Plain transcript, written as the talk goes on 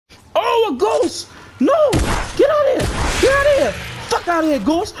Oh, a ghost! No! Get out of here! Get out of here! Fuck out of here,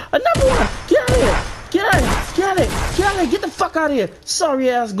 ghost! Another one! Get out of here! Get out of here! Get out of here! Get out of here! Get the fuck out of here! Sorry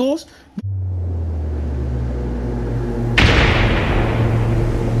ass ghost!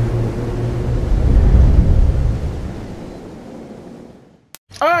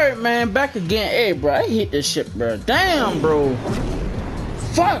 Alright, man, back again. Hey, bro, I hate this shit, bro. Damn, bro.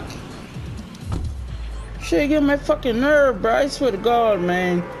 Fuck! Shit, get my fucking nerve, bro. I swear to God,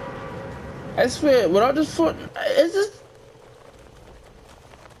 man. I swear, without this foot, is this?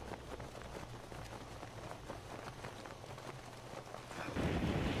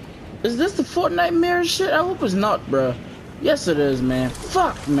 Is this the Fortnitemare shit? I hope it's not, bro. Yes, it is, man.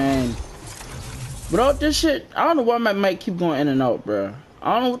 Fuck, man. Without this shit, I don't know why my mic keep going in and out, bro.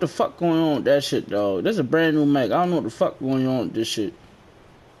 I don't know what the fuck going on with that shit, dog. This is a brand new mic. I don't know what the fuck going on with this shit.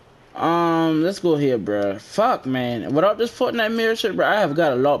 Let's go here, bro. Fuck, man. Without this Fortnitemare shit, bro, I have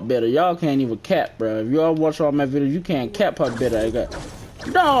got a lot better. Y'all can't even cap, bro. If y'all watch all my videos, you can't cap how better I got.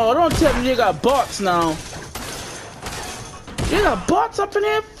 No, don't tell me they got bots now. They got bots up in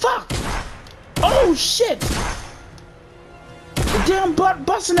here? Fuck! Oh, shit! The damn bot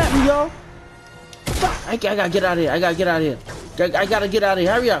busting at me, y'all. Fuck! I gotta get out of here. I gotta get out of here. I gotta get out of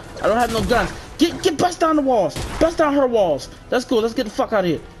here. Hurry up. I don't have no guns. Get bust down the walls. Bust down her walls. Let's go. Let's get the fuck out of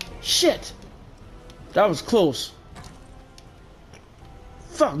here. Shit. That was close.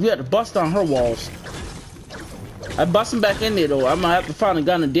 Fuck, we had to bust down her walls. I bust him back in there, though. I'm gonna have to find a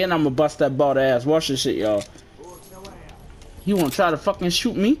gun and then I'm gonna bust that bald ass. Watch this shit, y'all. He wanna try to fucking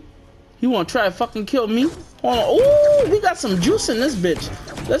shoot me? He wanna try to fucking kill me? Hold on. Ooh, we got some juice in this bitch.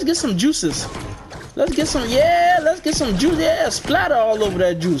 Let's get some juices. Let's get some, yeah, let's get some juice. Yeah, splatter all over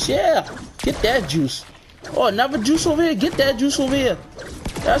that juice. Yeah, get that juice. Oh, another juice over here. Get that juice over here.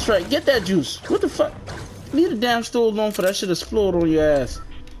 That's right, get that juice. What the fuck? Leave the damn stove alone for that shit to explode on your ass.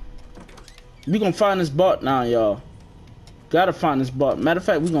 We gonna find this bot now, y'all. Gotta find this bot. Matter of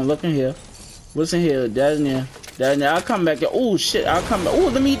fact, we gonna look in here. What's in here? That in there. That in there. I'll come back. Oh shit, I'll come back. Oh,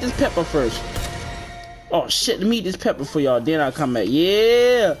 let me eat this pepper first. Oh shit, let me eat this pepper for y'all. Then I'll come back.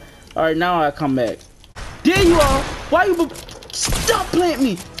 Yeah. All right, now I come back. There you are. Why you stop playing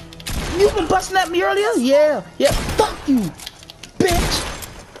me? You been busting at me earlier? Yeah. Yeah. Fuck you, bitch.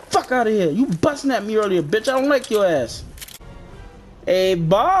 Fuck out of here. You busting at me earlier, bitch. I don't like your ass. Hey,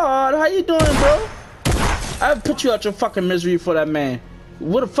 Bard, how you doing, bro? I'll put you out your fucking misery for that man.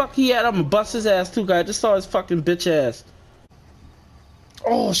 Where the fuck he at? I'm gonna bust his ass too, guy. I just saw his fucking bitch ass.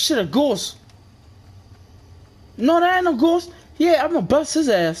 Oh shit, a ghost. No, that ain't no ghost. Yeah, I'm gonna bust his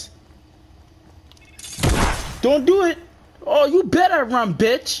ass. Don't do it. Oh, you better run,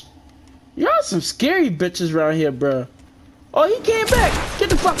 bitch. Y'all some scary bitches around here, bro. Oh, he came back. Get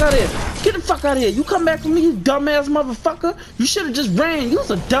the fuck out of here. Get the fuck out of here. You come back for me, you dumbass motherfucker. You should have just ran. You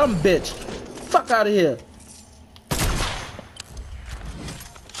was a dumb bitch. Fuck out of here.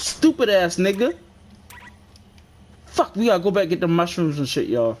 Stupid ass nigga. Fuck, we gotta go back and get the mushrooms and shit,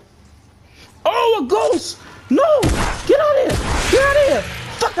 y'all. Oh, a ghost. No. Get out of here. Get out of here.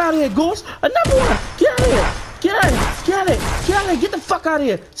 Fuck out of here, ghost. Another one. Get out of here. Get out of here. Get out of here. Get out of here. Get the fuck out of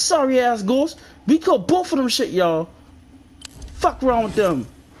here. Sorry ass ghost. We killed both of them shit, y'all. Fuck wrong with them.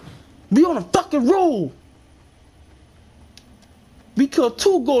 We on a fucking roll. We killed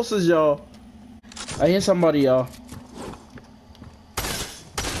 2 ghosts, y'all. I hear somebody, y'all.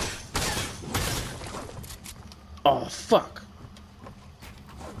 Oh, fuck.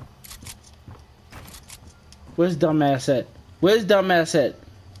 Where's dumbass at? Where's dumbass at?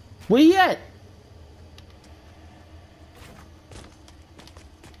 Where he at?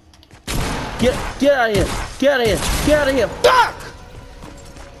 Get out of here. Get out of here. Get out of here. Fuck!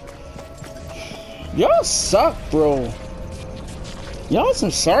 Y'all suck, bro. Y'all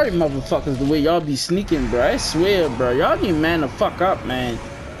some sorry motherfuckers the way y'all be sneaking, bro. I swear, bro. Y'all need man to fuck up, man.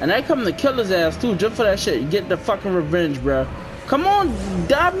 And I come to kill his ass, too, just for that shit. Get the fucking revenge, bro. Come on,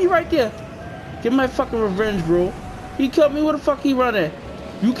 dive me right there. Get my fucking revenge, bro. He killed me. Where the fuck he run at?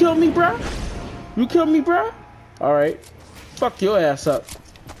 You killed me, bro? You killed me, bro? Alright. Fuck your ass up.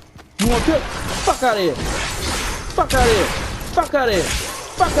 You wanna kill? Fuck out of here. Fuck out of here. Fuck out of here.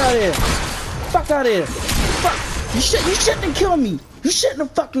 Fuck out of here. Fuck out of here. Fuck. You shouldn't have killed me. You shouldn't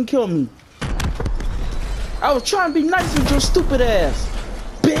have fucking killed me. I was trying to be nice with your stupid ass.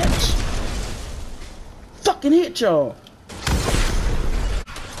 Bitch. Fucking hit y'all.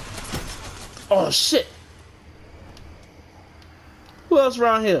 Oh shit. Who else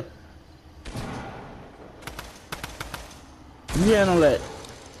around here? You handle that.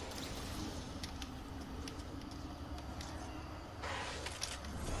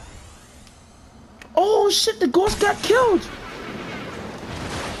 Oh shit, the ghost got killed.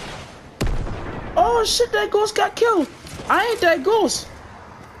 Oh shit, that ghost got killed. I ain't that ghost.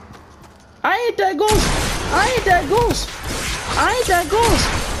 I ain't that ghost. I ain't that ghost. I ain't that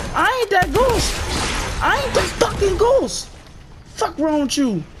ghost. I ain't that ghost. I ain't that fucking ghost. Fuck wrong with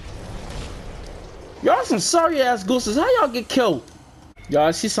you? Y'all some sorry ass ghosts. How y'all get killed? Y'all, I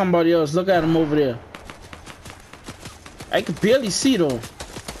see somebody else. Look at him over there. I can barely see though.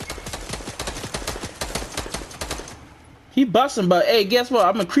 He busting, but hey, guess what?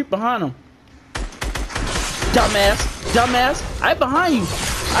 I'm gonna creep behind him. Dumbass, dumbass. I behind you.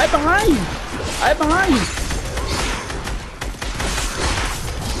 I behind you. I behind you.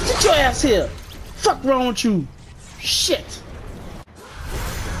 Get your ass here. Fuck wrong with you? Shit.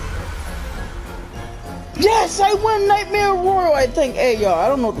 Yes, I won Nightmare Royale, I think. Hey, y'all, I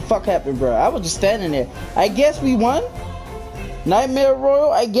don't know what the fuck happened, bro. I was just standing there. I guess we won. Nightmare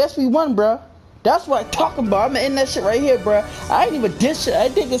Royale, I guess we won, bro. That's what I'm talking about. I'm in that shit right here, bro. I ain't even did shit. I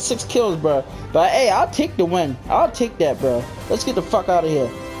did get 6 kills, bro. But hey, I'll take the win. I'll take that, bro. Let's get the fuck out of here.